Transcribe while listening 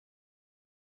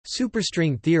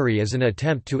Superstring theory is an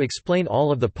attempt to explain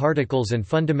all of the particles and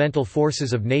fundamental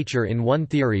forces of nature in one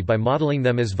theory by modeling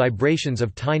them as vibrations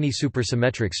of tiny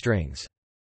supersymmetric strings.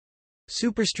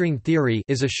 Superstring theory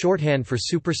is a shorthand for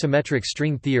supersymmetric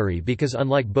string theory because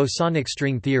unlike bosonic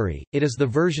string theory, it is the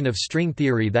version of string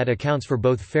theory that accounts for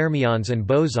both fermions and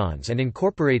bosons and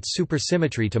incorporates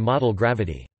supersymmetry to model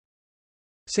gravity.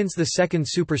 Since the second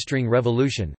superstring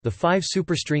revolution, the 5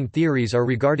 superstring theories are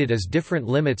regarded as different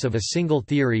limits of a single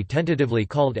theory tentatively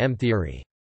called M-theory.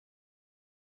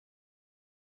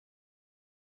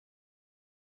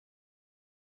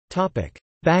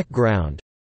 Background.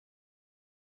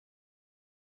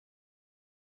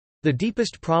 The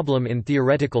deepest problem in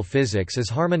theoretical physics is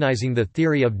harmonizing the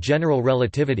theory of general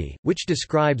relativity, which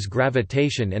describes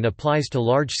gravitation and applies to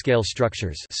large-scale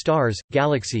structures, stars,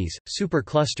 galaxies,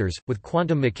 superclusters, with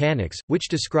quantum mechanics, which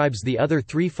describes the other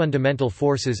 3 fundamental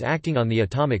forces acting on the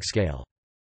atomic scale.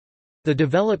 The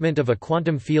development of a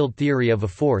quantum field theory of a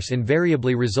force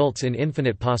invariably results in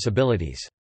infinite possibilities.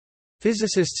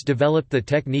 Physicists developed the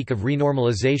technique of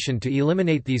renormalization to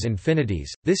eliminate these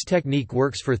infinities. This technique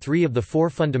works for 3 of the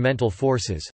 4 fundamental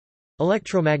forces: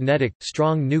 electromagnetic,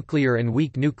 strong nuclear and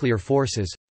weak nuclear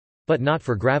forces, but not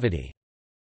for gravity.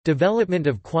 Development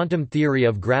of quantum theory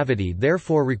of gravity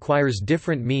therefore requires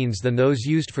different means than those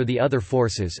used for the other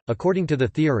forces. According to the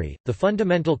theory, the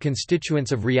fundamental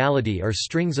constituents of reality are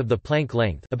strings of the Planck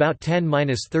length, about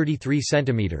 10⁻33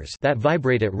 cm, that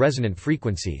vibrate at resonant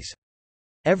frequencies.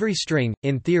 Every string,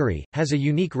 in theory, has a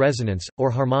unique resonance, or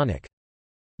harmonic.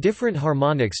 Different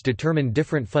harmonics determine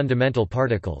different fundamental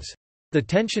particles. The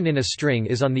tension in a string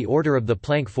is on the order of the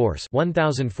Planck force,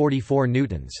 1044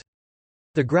 newtons.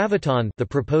 The graviton, the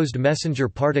proposed messenger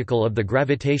particle of the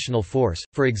gravitational force,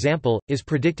 for example, is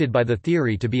predicted by the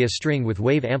theory to be a string with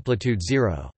wave amplitude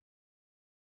 0.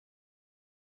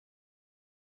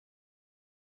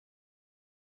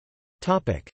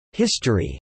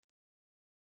 History.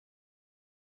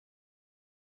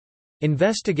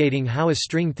 Investigating how a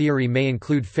string theory may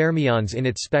include fermions in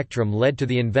its spectrum led to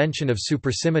the invention of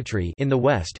supersymmetry in the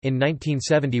West in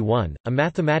 1971, a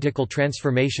mathematical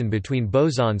transformation between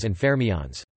bosons and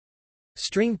fermions.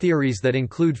 String theories that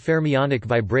include fermionic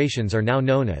vibrations are now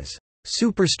known as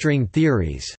superstring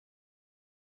theories.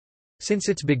 Since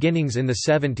its beginnings in the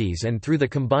 70s and through the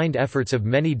combined efforts of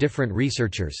many different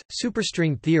researchers,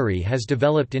 superstring theory has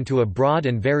developed into a broad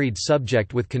and varied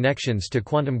subject with connections to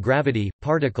quantum gravity,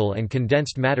 particle and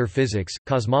condensed matter physics,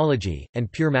 cosmology,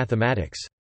 and pure mathematics.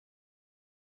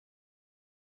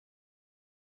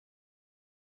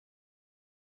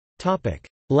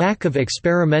 Lack of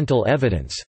experimental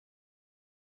evidence.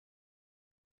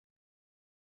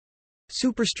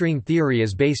 Superstring theory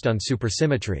is based on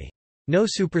supersymmetry. No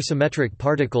supersymmetric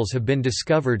particles have been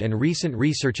discovered and recent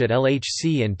research at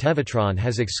LHC and Tevatron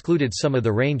has excluded some of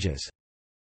the ranges.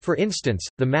 For instance,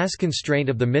 the mass constraint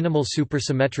of the minimal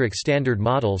supersymmetric standard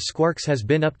model Squarks has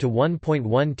been up to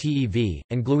 1.1 TeV,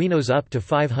 and gluinos up to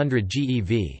 500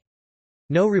 GeV.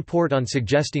 No report on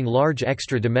suggesting large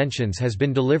extra dimensions has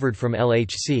been delivered from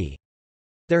LHC.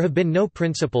 There have been no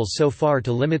principles so far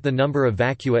to limit the number of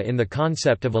vacua in the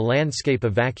concept of a landscape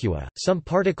of vacua. Some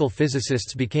particle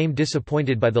physicists became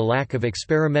disappointed by the lack of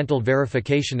experimental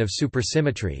verification of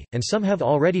supersymmetry, and some have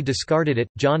already discarded it.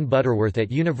 John Butterworth at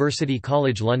University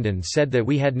College London said that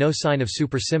we had no sign of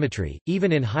supersymmetry,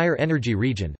 even in higher energy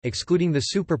region, excluding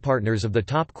the superpartners of the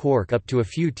top quark up to a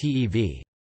few TeV.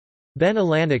 Ben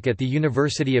Alanik at the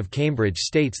University of Cambridge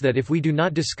states that if we do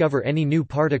not discover any new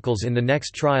particles in the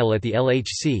next trial at the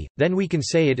LHC, then we can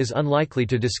say it is unlikely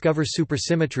to discover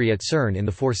supersymmetry at CERN in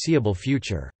the foreseeable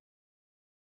future.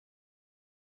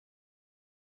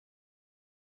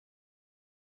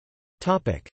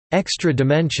 Extra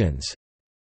dimensions.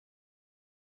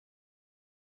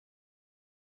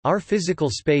 Our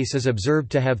physical space is observed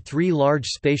to have 3 large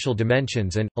spatial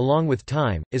dimensions and, along with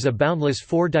time, is a boundless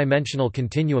 4-dimensional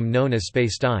continuum known as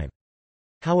spacetime.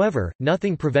 However,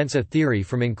 nothing prevents a theory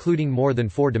from including more than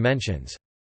 4 dimensions.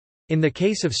 In the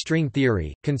case of string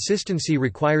theory, consistency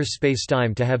requires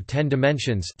spacetime to have 10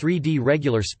 dimensions, 3D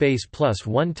regular space plus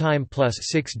 1 time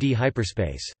plus 6D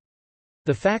hyperspace.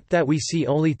 The fact that we see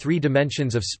only 3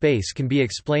 dimensions of space can be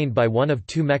explained by one of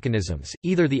 2 mechanisms: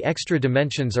 either the extra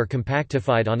dimensions are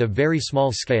compactified on a very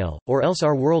small scale, or else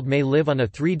our world may live on a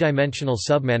 3-dimensional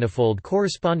submanifold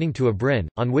corresponding to a brane,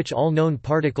 on which all known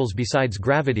particles besides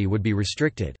gravity would be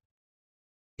restricted.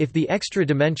 If the extra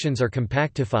dimensions are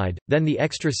compactified, then the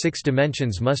extra 6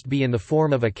 dimensions must be in the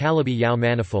form of a Calabi-Yau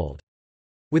manifold.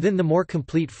 Within the more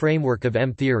complete framework of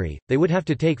M-theory, they would have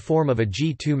to take form of a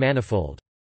G2 manifold.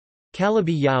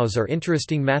 Calabi-Yaus are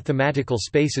interesting mathematical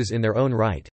spaces in their own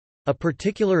right. A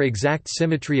particular exact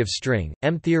symmetry of string,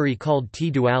 M-theory called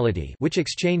T-duality, which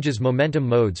exchanges momentum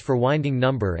modes for winding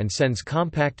number and sends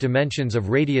compact dimensions of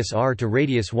radius r to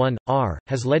radius 1, r,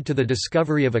 has led to the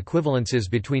discovery of equivalences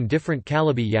between different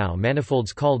Calabi-Yau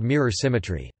manifolds called mirror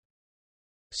symmetry.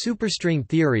 Superstring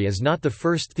theory is not the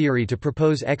first theory to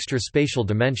propose extra spatial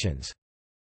dimensions.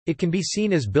 It can be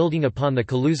seen as building upon the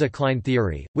Kaluza-Klein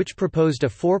theory, which proposed a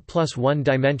 4 plus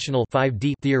 1-dimensional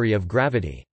 5D theory of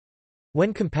gravity.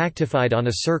 When compactified on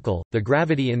a circle, the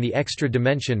gravity in the extra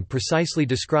dimension precisely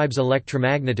describes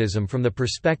electromagnetism from the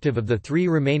perspective of the three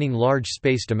remaining large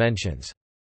space dimensions.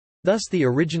 Thus the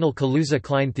original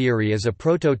Kaluza-Klein theory is a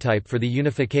prototype for the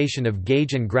unification of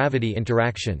gauge and gravity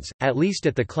interactions, at least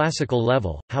at the classical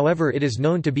level. However, it is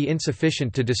known to be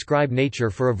insufficient to describe nature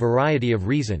for a variety of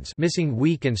reasons, missing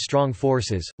weak and strong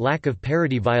forces, lack of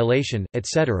parity violation,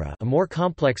 etc. A more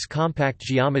complex compact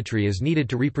geometry is needed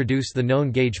to reproduce the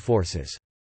known gauge forces.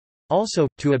 Also,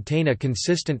 to obtain a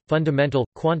consistent, fundamental,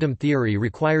 quantum theory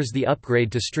requires the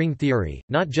upgrade to string theory,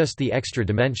 not just the extra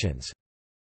dimensions.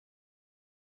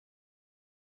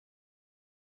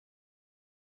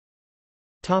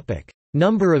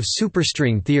 Number of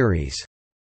superstring theories.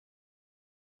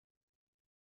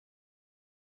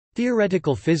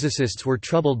 Theoretical physicists were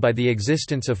troubled by the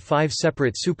existence of 5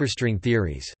 separate superstring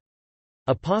theories.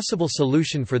 A possible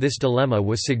solution for this dilemma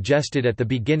was suggested at the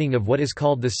beginning of what is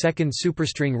called the second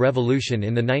superstring revolution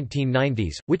in the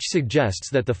 1990s, which suggests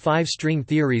that the 5 string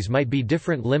theories might be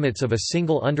different limits of a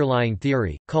single underlying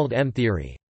theory, called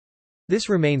M-theory. This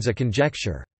remains a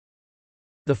conjecture.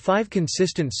 The 5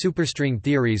 consistent superstring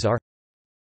theories are: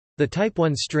 the type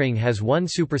 1 string has 1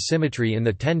 supersymmetry in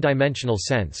the 10-dimensional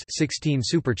sense, 16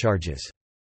 supercharges.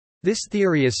 This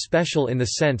theory is special in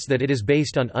the sense that it is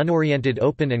based on unoriented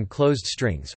open and closed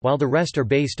strings, while the rest are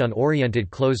based on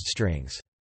oriented closed strings.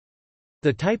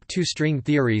 The type 2 string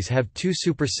theories have 2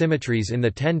 supersymmetries in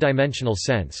the 10-dimensional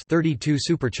sense, 32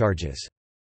 supercharges.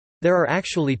 There are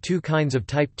actually 2 kinds of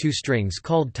type 2 strings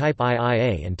called type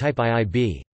IIA and type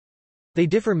IIB. They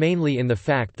differ mainly in the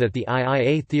fact that the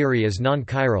IIA theory is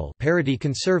non-chiral,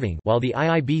 parity-conserving, while the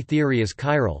IIB theory is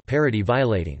chiral,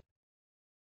 parity-violating.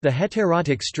 The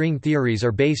heterotic string theories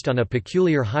are based on a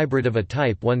peculiar hybrid of a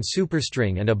type 1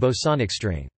 superstring and a bosonic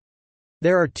string.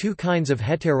 There are 2 kinds of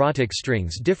heterotic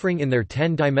strings differing in their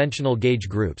 10-dimensional gauge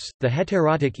groups, the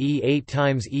heterotic E8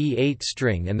 times E8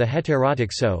 string and the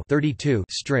heterotic SO 32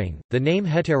 string. The name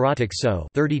heterotic SO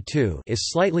 32 is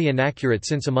slightly inaccurate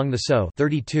since among the SO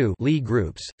 32 Lie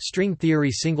groups, string theory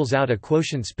singles out a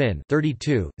quotient spin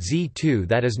 32, Z2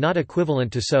 that is not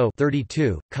equivalent to SO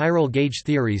 32. Chiral gauge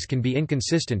theories can be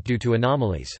inconsistent due to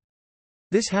anomalies.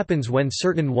 This happens when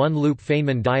certain one-loop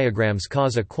Feynman diagrams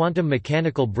cause a quantum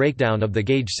mechanical breakdown of the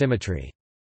gauge symmetry.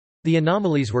 The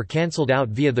anomalies were cancelled out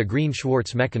via the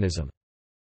Green-Schwarz mechanism.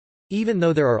 Even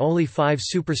though there are only 5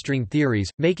 superstring theories,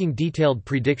 making detailed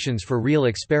predictions for real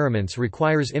experiments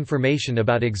requires information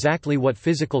about exactly what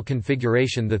physical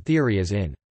configuration the theory is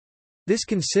in. This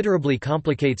considerably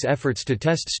complicates efforts to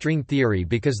test string theory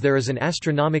because there is an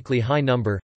astronomically high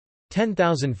number,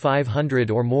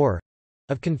 10,500 or more,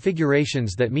 of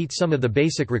configurations that meet some of the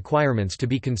basic requirements to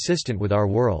be consistent with our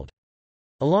world.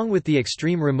 Along with the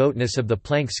extreme remoteness of the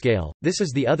Planck scale, this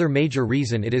is the other major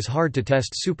reason it is hard to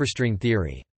test superstring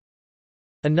theory.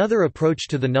 Another approach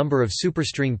to the number of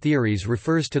superstring theories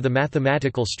refers to the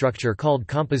mathematical structure called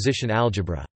composition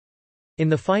algebra. In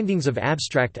the findings of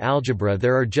abstract algebra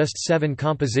there are just 7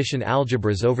 composition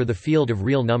algebras over the field of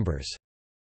real numbers.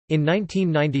 In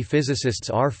 1990 physicists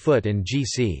R. Foote and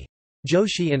G.C.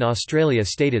 Joshi in Australia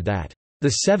stated that, "The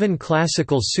 7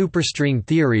 classical superstring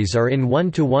theories are in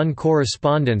one-to-one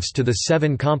correspondence to the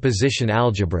 7 composition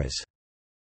algebras."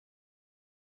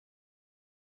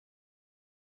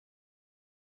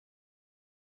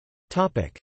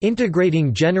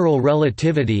 Integrating general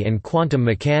relativity and quantum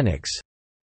mechanics.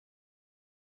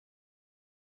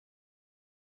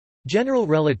 General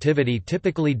relativity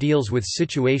typically deals with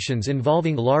situations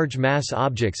involving large mass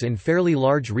objects in fairly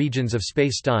large regions of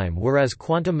spacetime, whereas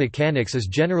quantum mechanics is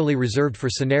generally reserved for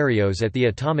scenarios at the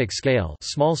atomic scale,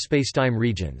 small spacetime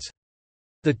regions.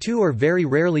 The two are very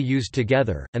rarely used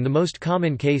together, and the most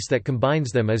common case that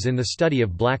combines them is in the study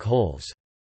of black holes.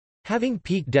 Having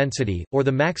peak density, or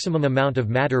the maximum amount of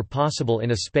matter possible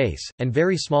in a space, and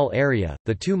very small area,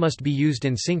 the two must be used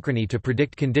in synchrony to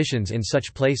predict conditions in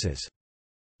such places.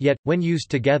 Yet, when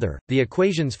used together, the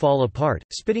equations fall apart,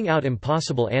 spitting out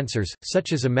impossible answers,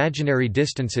 such as imaginary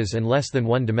distances and less than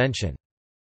one dimension.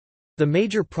 The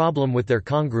major problem with their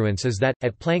congruence is that,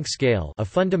 at Planck scale, a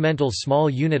fundamental small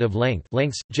unit of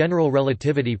lengths, general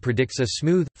relativity predicts a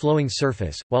smooth, flowing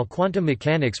surface, while quantum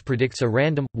mechanics predicts a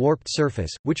random, warped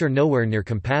surface, which are nowhere near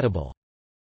compatible.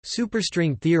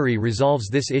 Superstring theory resolves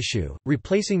this issue,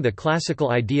 replacing the classical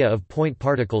idea of point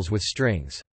particles with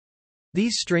strings.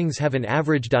 These strings have an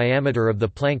average diameter of the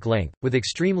Planck length, with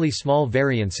extremely small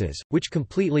variances, which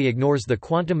completely ignores the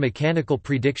quantum mechanical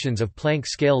predictions of Planck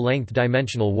scale length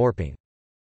dimensional warping.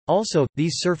 Also,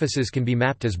 these surfaces can be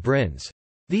mapped as branes.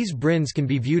 These branes can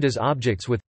be viewed as objects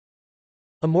with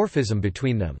a morphism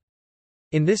between them.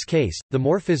 In this case, the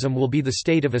morphism will be the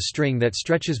state of a string that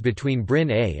stretches between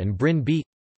brane A and brane B.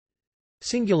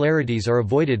 Singularities are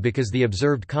avoided because the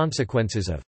observed consequences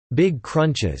of big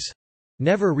crunches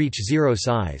never reach zero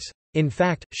size. In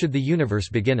fact, should the universe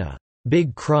begin a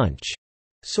big crunch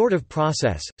sort of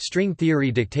process, string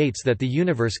theory dictates that the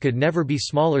universe could never be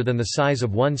smaller than the size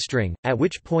of one string, at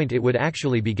which point it would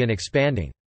actually begin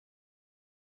expanding.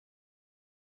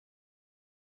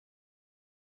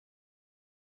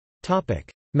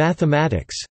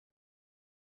 Mathematics.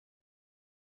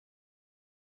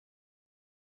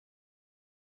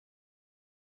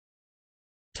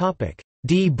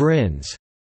 D-branes.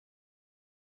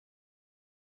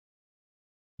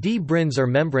 D-branes are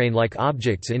membrane-like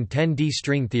objects in 10D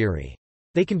string theory.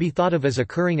 They can be thought of as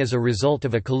occurring as a result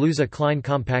of a Kaluza-Klein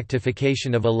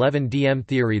compactification of 11D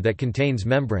theory that contains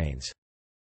membranes.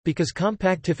 Because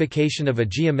compactification of a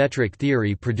geometric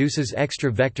theory produces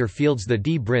extra vector fields, the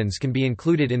D-branes can be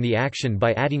included in the action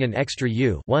by adding an extra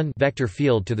U vector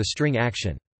field to the string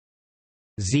action.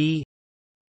 Z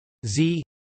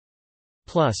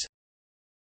plus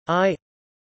I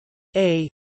A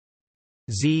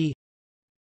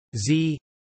Z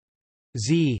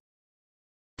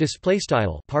display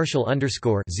style partial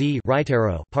underscore Z right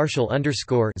arrow partial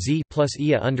underscore Z plus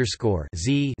IA underscore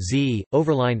Z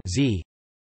overline Z.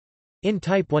 In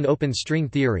type 1 open string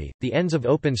theory, the ends of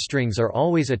open strings are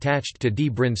always attached to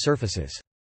D-brane surfaces.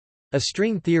 A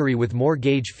string theory with more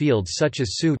gauge fields such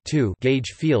as SU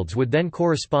gauge fields would then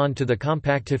correspond to the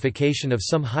compactification of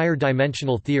some higher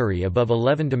dimensional theory above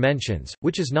 11 dimensions,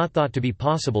 which is not thought to be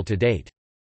possible to date.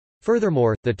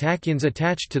 Furthermore, the tachyons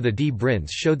attached to the D-branes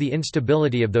show the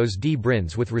instability of those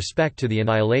D-branes with respect to the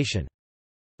annihilation.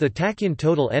 The tachyon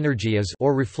total energy is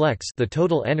or reflects the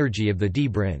total energy of the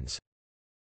D-branes.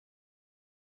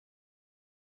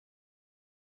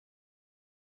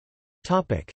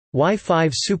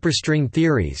 Y5 superstring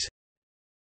theories.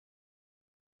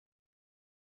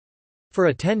 For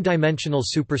a 10-dimensional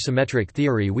supersymmetric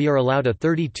theory, we are allowed a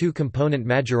 32-component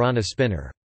Majorana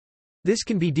spinor. This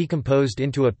can be decomposed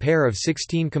into a pair of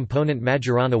 16-component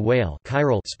Majorana whale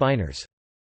chiral spinors.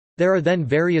 There are then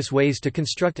various ways to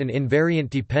construct an invariant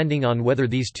depending on whether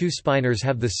these two spinors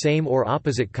have the same or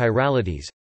opposite chiralities.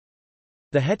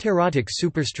 The heterotic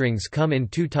superstrings come in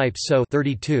two types, SO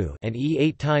 32 and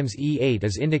E8 times E8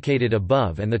 as indicated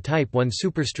above, and the type 1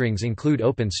 superstrings include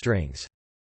open strings.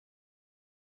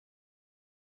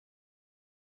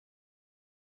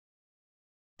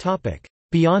 Topic: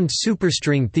 Beyond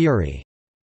superstring theory.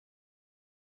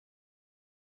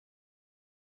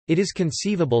 It is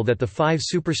conceivable that the 5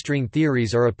 superstring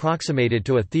theories are approximated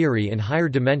to a theory in higher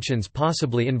dimensions,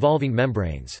 possibly involving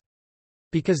membranes.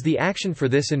 Because the action for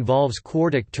this involves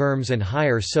quartic terms and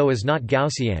higher SO is not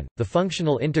Gaussian, the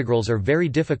functional integrals are very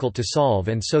difficult to solve,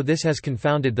 and so this has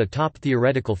confounded the top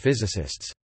theoretical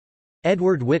physicists.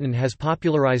 Edward Witten has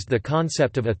popularized the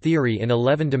concept of a theory in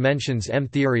 11 dimensions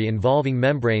M-theory involving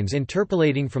membranes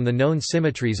interpolating from the known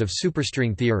symmetries of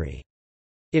superstring theory.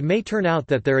 It may turn out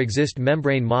that there exist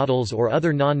membrane models or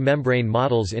other non-membrane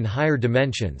models in higher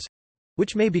dimensions,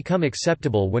 which may become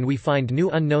acceptable when we find new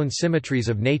unknown symmetries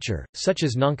of nature, such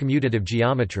as noncommutative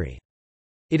geometry.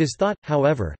 It is thought,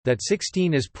 however, that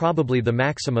 16 is probably the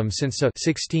maximum, since SO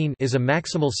 16 is a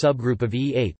maximal subgroup of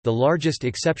E8, the largest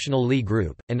exceptional Lie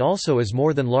group, and also is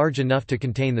more than large enough to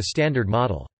contain the standard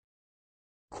model.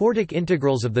 Quartic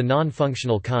integrals of the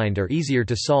non-functional kind are easier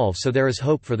to solve, so there is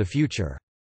hope for the future.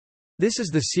 This is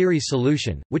the series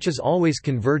solution, which is always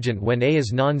convergent when A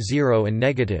is non-zero and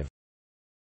negative.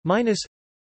 Minus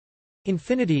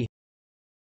infinity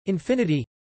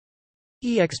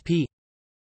exp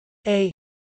A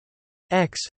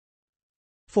x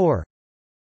 4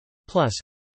 plus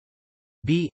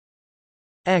b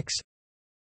x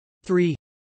 3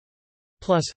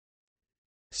 plus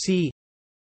c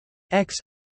x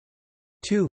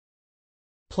 2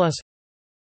 plus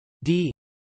d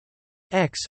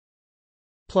x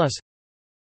plus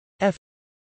f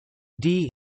d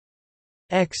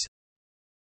x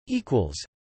equals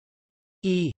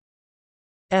E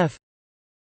f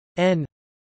n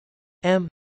m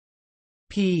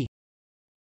p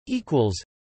equals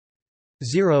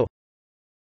 0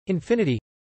 infinity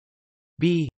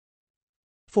b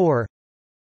 4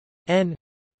 n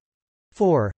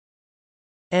 4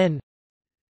 n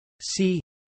c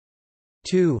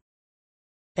 2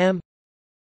 m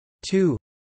 2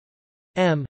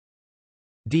 m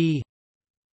d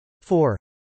 4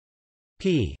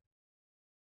 p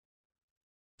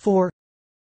 4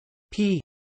 p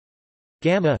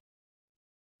gamma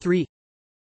 3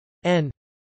 n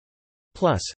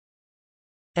plus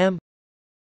m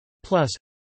plus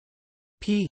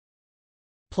p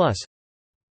plus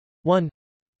 1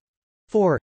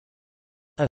 4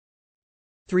 a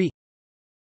 3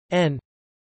 n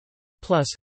plus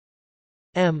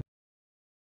m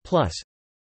plus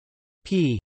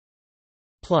p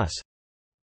plus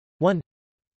 1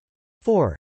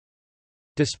 4.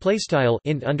 Display style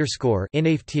int underscore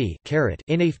inft caret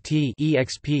inft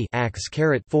exp ax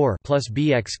caret 4 plus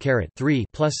bx caret 3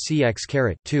 plus cx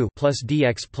caret 2 plus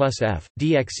dx plus f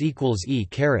dx equals e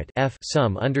caret f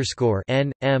sum underscore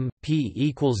n m p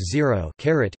equals 0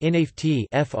 caret inft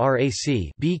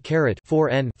frac b caret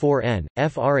 4n 4n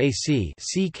frac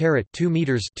c caret 2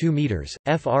 meters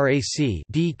frac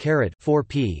d caret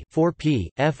 4p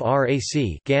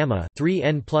frac gamma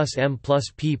 3n plus m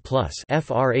plus p plus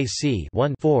frac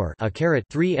 1 4 a caret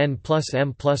 3n plus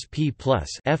m plus p plus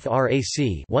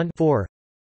frac 1 4.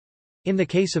 In the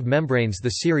case of membranes, the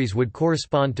series would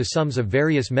correspond to sums of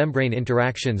various membrane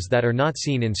interactions that are not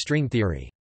seen in string theory.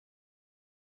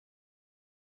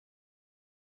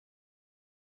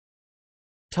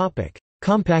 Topic: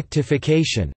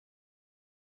 Compactification.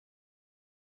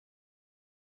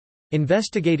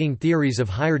 Investigating theories of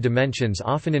higher dimensions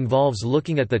often involves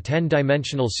looking at the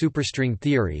 10-dimensional superstring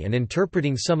theory and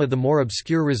interpreting some of the more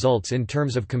obscure results in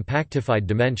terms of compactified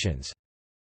dimensions.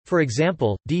 For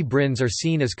example, D-branes are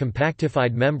seen as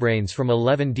compactified membranes from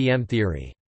 11dm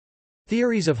theory.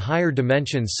 Theories of higher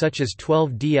dimensions such as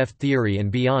 12dF theory and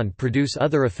beyond produce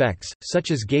other effects,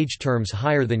 such as gauge terms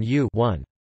higher than U(1).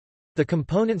 The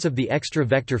components of the extra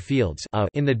vector fields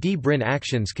in the D-brane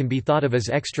actions can be thought of as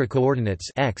extra coordinates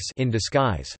x in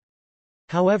disguise.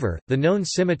 However, the known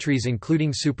symmetries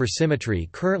including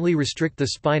supersymmetry currently restrict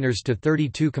the spinors to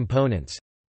 32 components,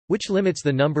 which limits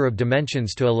the number of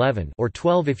dimensions to 11 or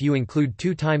 12 if you include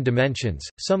two-time dimensions.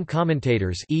 Some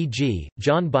commentators, e.g.,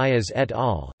 John Baez et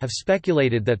al., have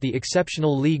speculated that the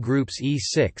exceptional Lie groups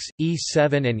E6,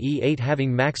 E7 and E8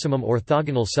 having maximum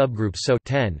orthogonal subgroups SO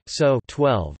 10, SO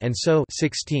 12 and SO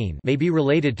 16 may be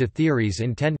related to theories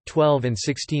in 10, 12 and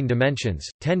 16 dimensions,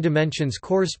 10 dimensions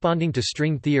corresponding to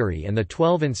string theory and the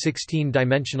 12 and 16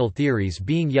 dimensional theories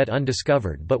being yet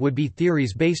undiscovered but would be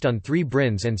theories based on 3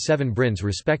 branes and 7 branes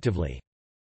respectively.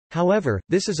 However,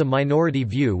 this is a minority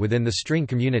view within the string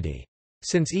community.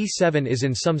 Since E7 is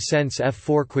in some sense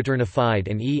F4 quaternified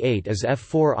and E8 is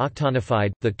F4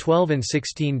 octonified, the 12 and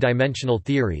 16 dimensional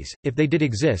theories, if they did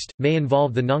exist, may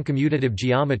involve the noncommutative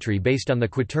geometry based on the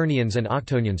quaternions and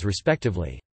octonions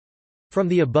respectively. From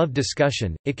the above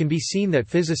discussion, it can be seen that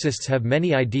physicists have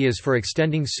many ideas for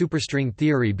extending superstring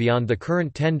theory beyond the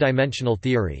current 10-dimensional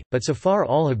theory, but so far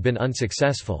all have been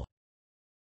unsuccessful.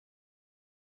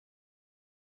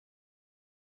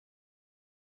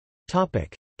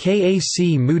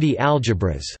 Moody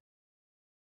algebras.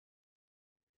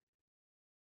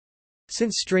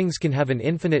 Since strings can have an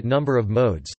infinite number of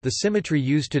modes, the symmetry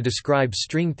used to describe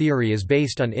string theory is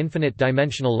based on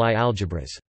infinite-dimensional Lie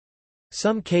algebras.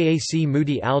 Some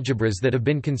Moody algebras that have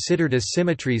been considered as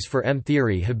symmetries for M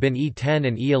theory have been E10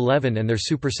 and E11 and their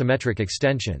supersymmetric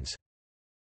extensions.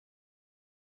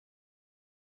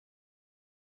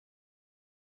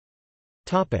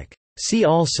 See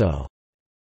also: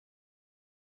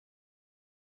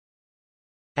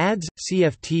 ADS –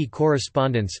 CFT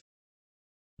correspondence,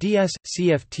 DS –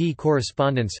 CFT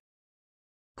correspondence,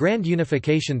 Grand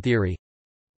unification theory,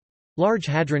 Large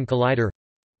Hadron Collider,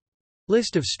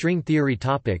 List of string theory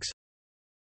topics,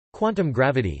 Quantum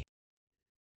gravity,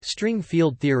 String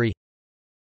field theory.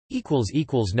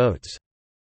 Notes